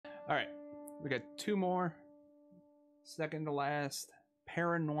All right, we got two more. Second to last,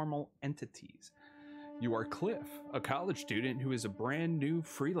 Paranormal Entities. You are Cliff, a college student who is a brand new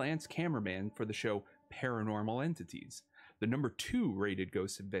freelance cameraman for the show Paranormal Entities, the #2 rated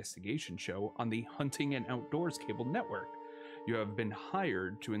ghost investigation show on the Hunting and Outdoors cable network. You have been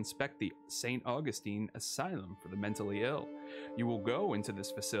hired to inspect the St. Augustine Asylum for the mentally ill. You will go into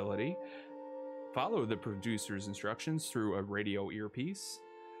this facility, follow the producer's instructions through a radio earpiece,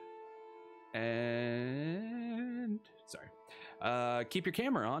 and keep your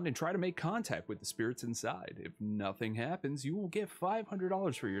camera on and try to make contact with the spirits inside. If nothing happens, you will get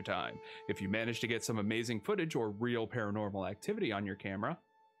 $500 for your time. If you manage to get some amazing footage or real paranormal activity on your camera,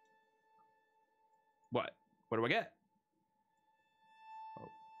 what do I get?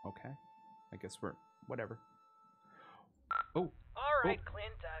 Oh, okay, I guess we're whatever. Oh, all right, oh.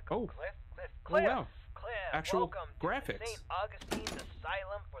 Clint. Cliff. Oh, wow. Cliff, Actual welcome graphics. to St. Augustine's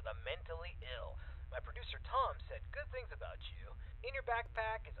Asylum for the Mentally Ill. My producer Tom said good things about you. In your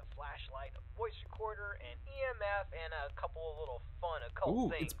backpack is a flashlight, a voice recorder, an EMF, and a couple of little fun occult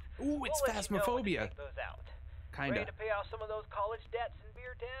things. It's phasmophobia. We'll let you know when to take those out. Kinda. Ready to pay off some of those college debts and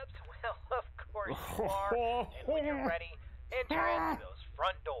beer tabs? Well, of course you are. And when you're ready, enter into those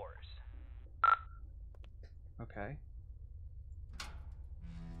front doors. Okay.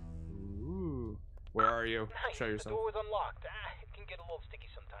 Ooh. Where are you? Nice. Show yourself. The door was unlocked. It can get a little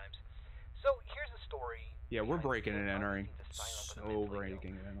sticky sometimes. So here's the story. Yeah, we're breaking and entering. So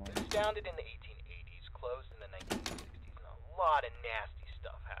breaking and entering. It was founded in the 1880s, closed in the 1960s, and a lot of nasty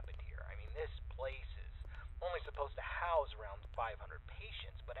stuff happened here. I mean, this place is only supposed to house around 500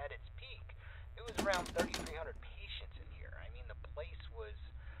 patients, but at its peak, it was around 3,300 patients in here. I mean, the place was,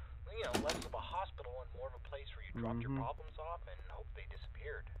 less of a hospital and more of a place where you dropped your problems off and hoped they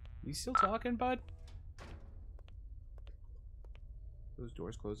disappeared. You still talking, bud? Those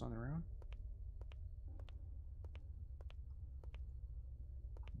doors closed on their own?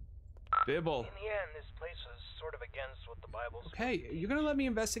 Bibble. In the end, this place was sort of against what the Bible says. Okay, you gonna let me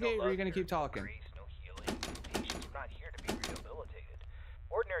investigate, or are you gonna keep talking? No healing. Patients were not here to be rehabilitated.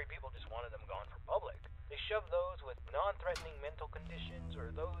 Ordinary people just wanted them gone for public. They shoved those with non-threatening mental conditions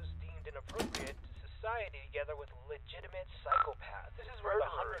or those deemed inappropriate to society together with legitimate psychopaths. This is where the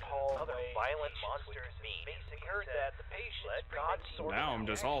 100 Hall other violent monsters mean. Basically heard that the patients got sort of now I'm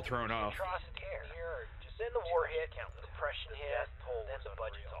just all thrown off. Atrocity here. Then the war hit, depression hit, then the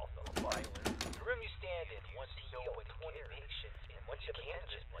budgets all fell apart. The room you stand in once you know with 20 patients, and once you get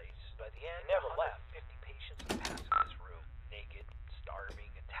into this place, by the end, never left. 50 patients would pass in this room, naked,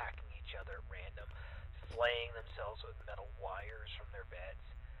 starving, attacking each other at random, flaying themselves with metal wires from their beds.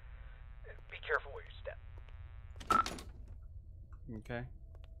 Be careful where you step. Okay.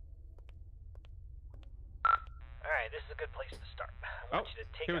 Alright, this is a good place to start. I want you to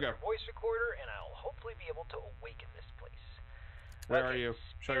take out your voice recorder, and I'll hopefully be able to awaken this place. Where are you?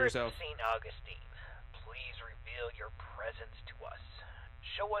 Show yourself. St. Augustine, please reveal your presence to us.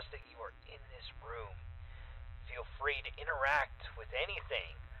 Show us that you are in this room. Feel free to interact with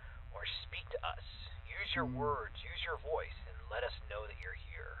anything or speak to us. Use your words, use your voice, and let us know that you're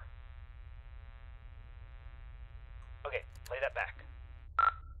here. Okay, play that back.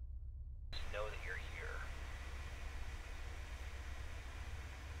 Just know that you're here.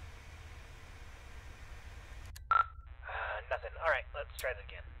 Nothing. Alright, let's try that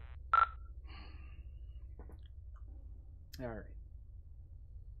again. Alright.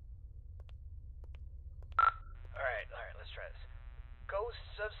 Alright, let's try this.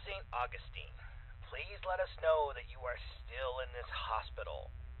 Ghosts of St. Augustine, please let us know that you are still in this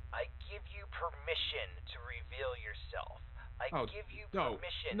hospital. I give you permission to reveal yourself. I give you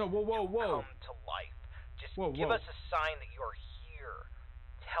permission to come to life. Just give us a sign that you're here.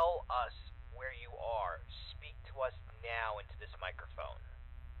 Tell us where you are. Speak to us now into this microphone.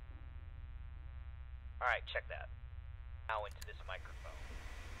 Alright, check that. Now into this microphone.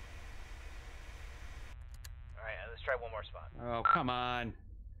 Alright, let's try one more spot. Oh, come on.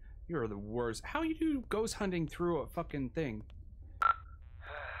 You're the worst. How you do ghost hunting through a fucking thing?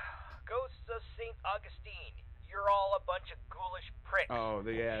 Ghosts of St. Augustine, you're all a bunch of ghoulish pricks. Oh,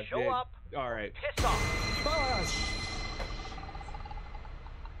 yeah. Show up. Alright. Piss off. Gosh.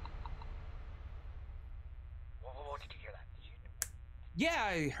 Did you hear that? Yeah,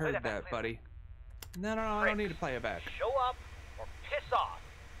 I heard that, buddy. No, I don't need to play it back. Show up or piss off.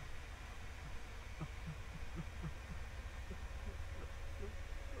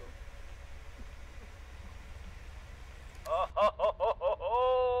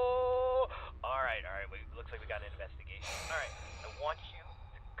 Alright, looks like we got an investigation. Alright, I want you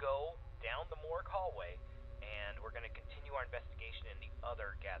to go down the morgue hallway, and we're going to continue our investigation in the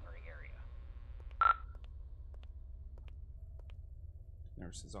other gathering gathering area.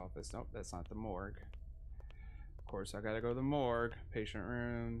 Nurse's office. Nope, that's not the morgue. Of course, I gotta go to the morgue. Patient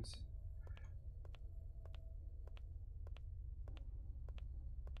rooms.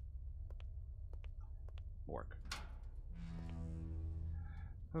 Morgue.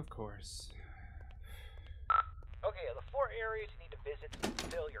 Of course. Okay, of the 4 areas you need to visit to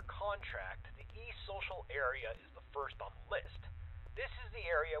fulfill your contract, the East Social area is the first on the list. This is the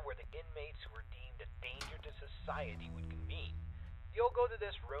area where the inmates who are deemed a danger to society would convene. You'll go to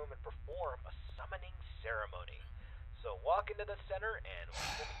this room and perform a summoning ceremony. So walk into the center and we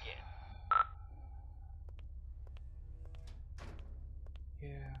will begin.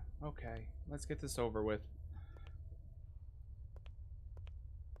 Yeah, okay. Let's get this over with.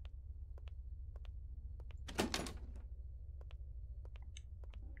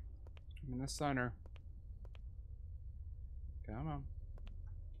 I'm in the center. Come on.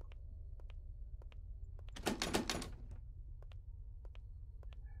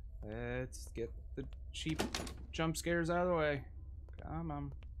 Let's get the cheap jump scares out of the way. Come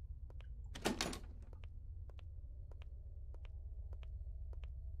on.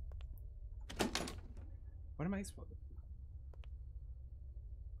 What am I supposed to...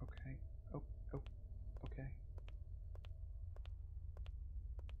 Okay. Oh, okay.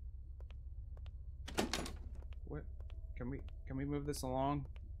 What? Can we move this along?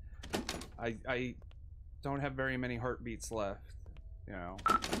 I don't have very many heartbeats left, you know.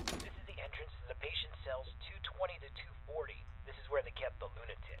 This is the entrance to the patient cells 220 to 240. This is where they kept the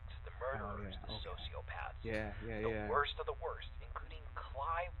lunatics, the murderers, the sociopaths. Yeah. The worst of the worst, including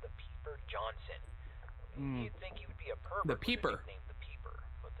Clive the Peeper Johnson. You'd think he would be a pervert. The Peeper. Named the Peeper,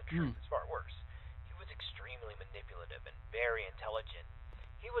 but the truth is far worse. He was extremely manipulative and very intelligent.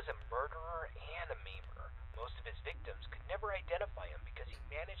 He was a murderer and a memer. Most of his victims could never identify him because he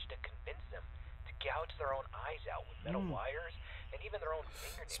managed to convince them to gouge their own eyes out with metal wires and even their own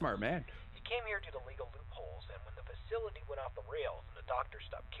fingernails. Smart man. He came here due to legal loopholes, and when the facility went off the rails and the doctor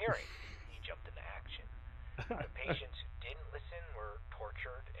stopped caring, he jumped into action. The patients who didn't listen were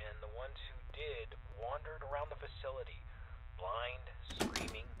tortured, and the ones who did wandered around the facility, blind,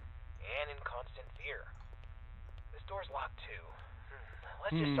 screaming, and in constant fear. This door's locked too.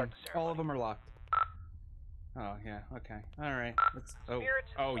 Let's just start the ceremony. All of them are locked. Oh yeah, okay. Alright. Let's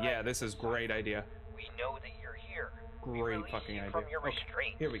oh yeah, this is great idea. We know that you're here. Great fucking idea. From your Okay,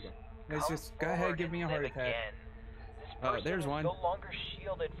 restraints. here we go. Let's just go ahead, give me a heart attack. There's one. No longer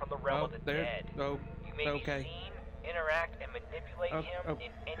shielded from the realm of the dead. Oh, you may be seen, interact, and manipulate him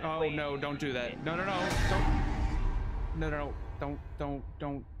in any way. Oh no, don't do that. No,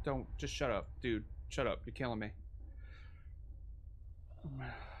 don't. Just shut up, dude. Shut up. You're killing me.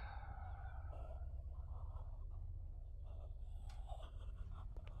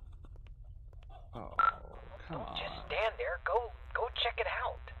 Oh, come on. Just stand there. Go check it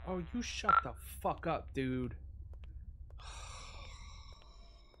out. Oh, you shut the fuck up, dude.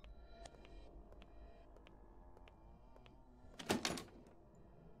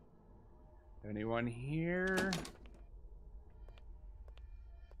 Anyone here?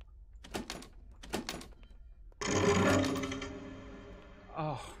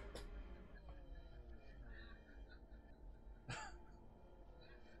 Oh.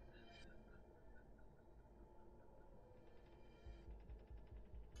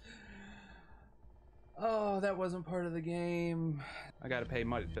 Oh, that wasn't part of the game. I gotta pay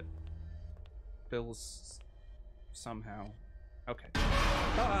my bills somehow. Okay.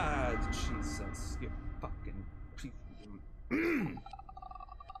 Ah, Jesus, you fucking...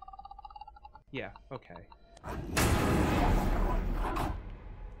 Yeah, okay.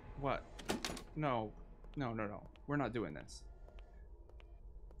 What? No. We're not doing this.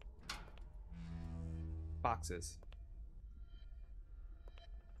 Boxes.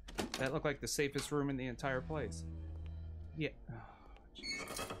 That looked like the safest room in the entire place. Yeah. Oh,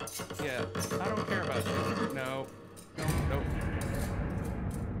 yeah, I don't care about that. No. Nope.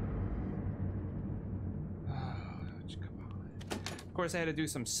 Come on. Of course, I had to do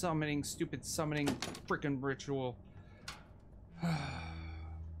some stupid summoning freaking ritual.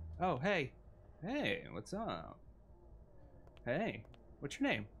 Oh, hey. Hey, what's up? Hey, what's your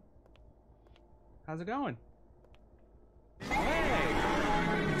name? How's it going? Hey!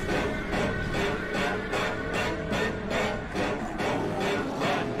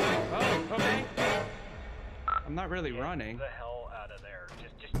 Oh, okay. I'm not really running. Get the hell out of there.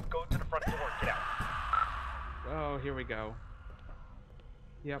 Just go to the front door and get out. Oh, here we go.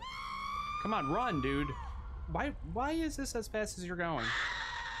 Yep. Come on, run, dude. Why is this as fast as you're going?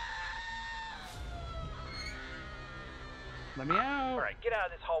 Let me out. All right, get out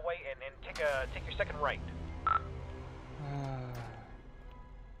of this hallway and take your second right.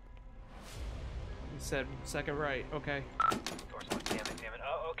 You said second right. Okay. Door's locked. Damn it.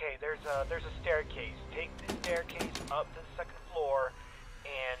 Oh, okay. There's a staircase. Take the staircase up to the second floor,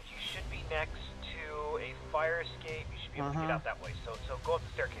 and you should be next to a fire escape. You should be able to get out that way. So go up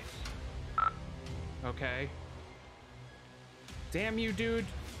the staircase. Okay. Damn you, dude.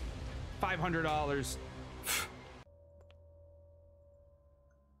 $500.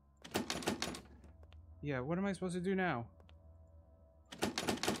 Yeah, what am I supposed to do now?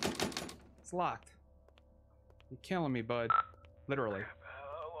 It's locked. You're killing me, bud. Literally.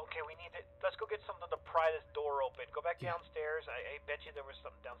 Okay, we need it. Let's go get something to pry this door open. Go back downstairs. I bet you there was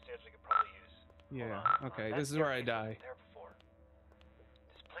something downstairs we could probably use. Yeah, okay, this is where I die. There before.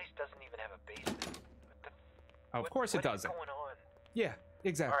 This place doesn't even have a basement. Of course it doesn't. What's going on? Yeah,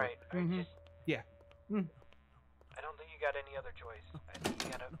 exactly. Alright, just... Yeah. I don't think you got any other choice. I think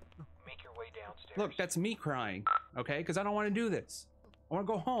you gotta make your way downstairs. Look, that's me crying, okay? Because I don't want to do this. I want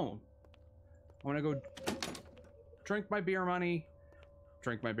to go home. I want to go drink my beer money.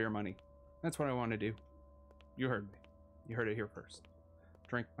 Drink my beer money. That's what I want to do. You heard me. You heard it here first.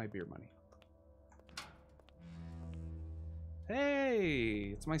 Drink my beer money.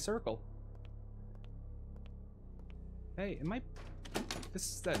 Hey, it's my circle. Hey, am I... This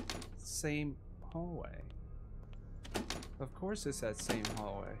is that same hallway. Of course it's that same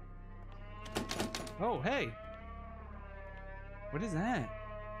hallway. Oh, hey! What is that?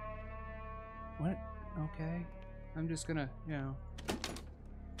 What? Okay. I'm just gonna, you know...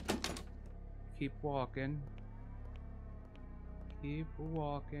 keep walking. Keep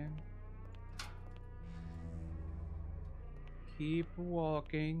walking. Keep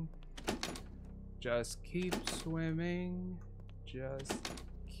walking. Just keep swimming. Just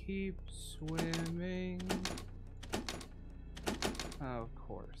keep swimming. Of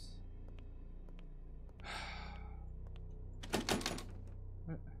course.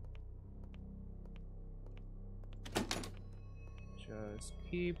 What? Just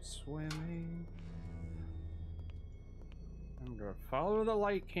keep swimming. I'm gonna follow the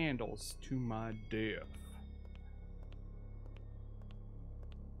light candles to my death.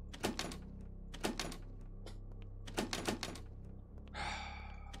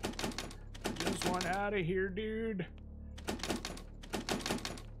 Just want out of here, dude.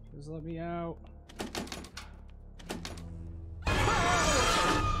 Just let me out.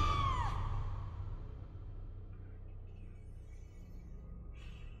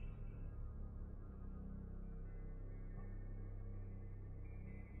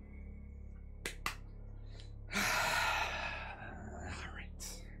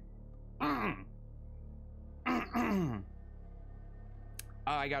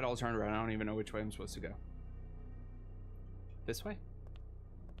 I got all turned around. I don't even know which way I'm supposed to go. This way?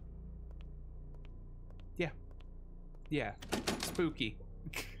 Yeah. Yeah. Spooky.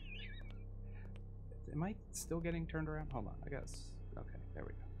 Am I still getting turned around? Hold on. I guess. Okay. There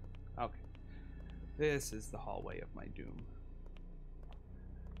we go. Okay. This is the hallway of my doom.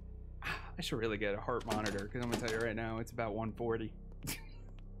 I should really get a heart monitor because I'm going to tell you right now, it's about 140.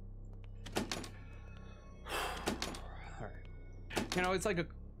 You know, it's like a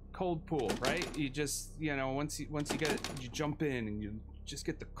cold pool, right? You just, you know, once you get it, you jump in and you just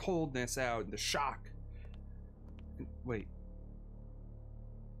get the coldness out and the shock. Wait.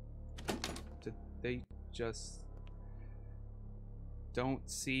 Did they just don't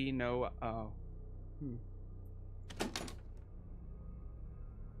see no oh.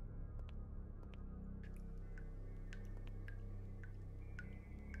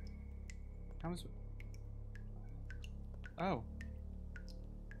 How was Oh.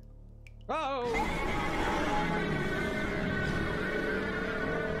 Oh!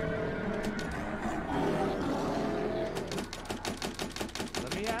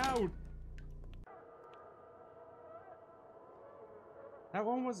 Let me out! That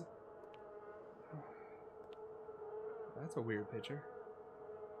one was... That's a weird picture.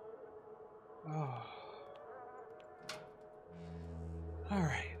 Oh.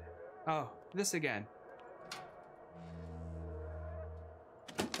 Alright. Oh, this again.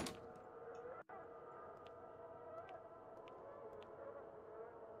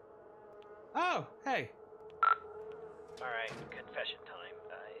 Oh, hey. Alright, confession time.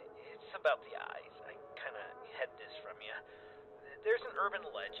 It's about the eyes. I kind of had this from you. There's an urban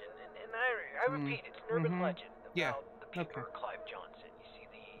legend, and I repeat, it's an urban legend about the people of Clive Johnson. You see,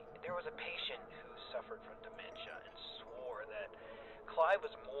 there was a patient who suffered from dementia and swore that Clive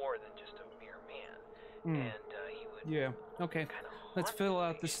was more than just a mere man. And he would okay. Let's fill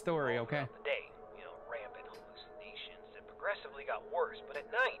out the story, okay? The day, you know, rampant hallucinations that progressed beepers, but at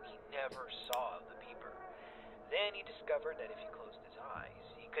night he never saw the beeper. Then he discovered that if he closed his eyes,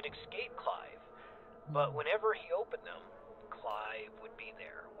 he could escape Clive. But whenever he opened them, Clive would be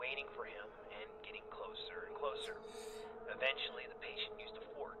there, waiting for him and getting closer and closer. Eventually, the patient used a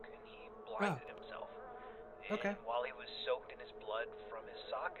fork and he blinded himself. And while he was soaked in his blood from his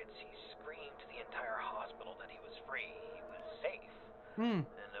sockets, he screamed to the entire hospital that he was free, he was safe. And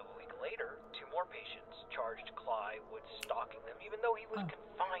a week later, 2 more patients charged Clive with stalking them, even though he was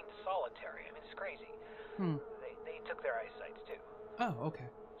confined to solitary. I mean, it's crazy. They took their eyesights too. Oh, okay.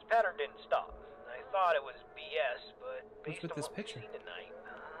 This pattern didn't stop. I thought it was BS, but based on this what picture? we've seen tonight,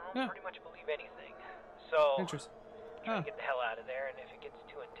 I'll pretty much believe anything. So, interesting. Try to get the hell out of there, and if it gets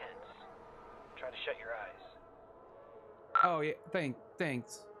too intense, try to shut your eyes. Oh yeah,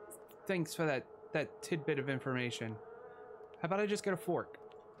 thanks for that tidbit of information. How about I just get a fork?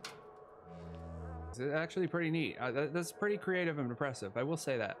 It's actually pretty neat. That's pretty creative and impressive. I will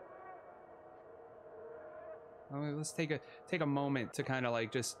say that. Let's take a moment to kind of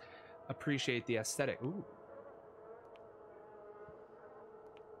like just appreciate the aesthetic. Ooh.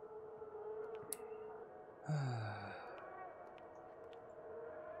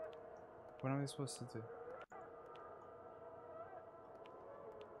 What am I supposed to do?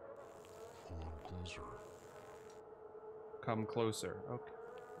 Pull on closer. Come closer. Okay.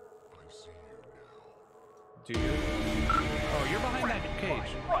 I see you now. Do you? Oh, you're behind that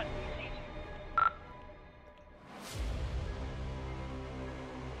cage. Run, he sees you.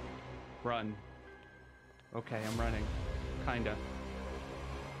 Run. Okay, I'm running. Kinda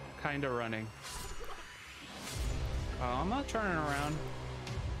running. I'm not turning around.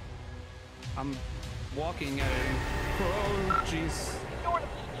 I'm walking at it. Oh, jeez.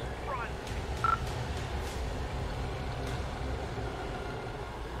 Run.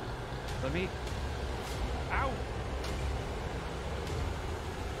 Let me. Ow!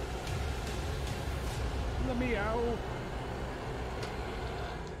 Let me out.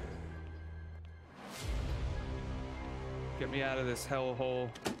 Get me out of this hellhole.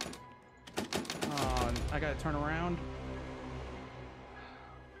 Oh, I gotta turn around.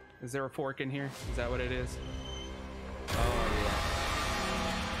 Is there a fork in here? Is that what it is? Oh,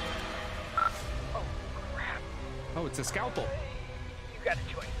 yeah. Oh, crap. Oh, it's a scalpel. You got a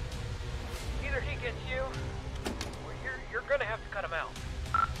choice. Either he gets you, or you're gonna have to cut him out.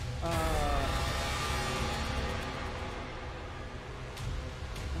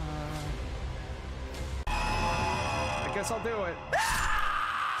 I guess I'll do it.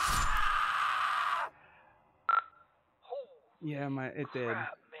 Yeah, it did.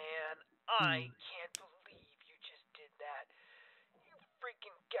 Crap, man. I can't believe you just did that. You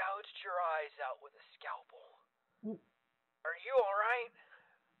freaking gouged your eyes out with a scalpel. Are you alright?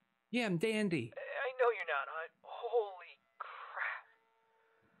 Yeah, I'm dandy. I know you're not. Holy crap.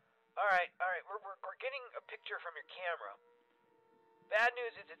 Alright. We're getting a picture from your camera. Bad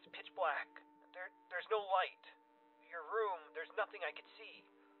news is it's pitch black. There's no light. Your room, there's nothing I could see.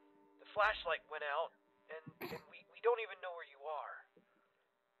 The flashlight went out, and we don't even know where you are.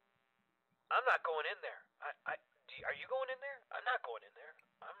 I'm not going in there. Are you going in there? I'm not going in there.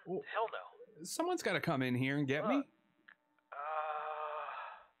 Hell no. Someone's got to come in here and get me. You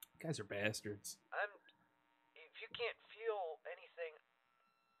guys are bastards. If you can't feel anything,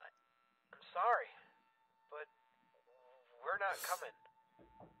 I'm sorry, but we're not coming.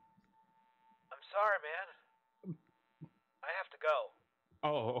 I'm sorry, man. I have to go.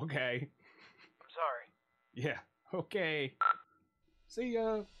 Oh, okay. I'm sorry. Yeah, okay. See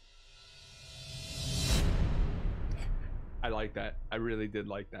ya. I like that. I really did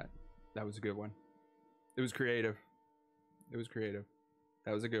like that. That was a good one. It was creative.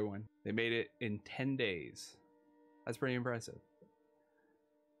 That was a good one. They made it in 10 days. That's pretty impressive.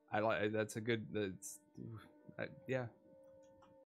 That's a good, yeah.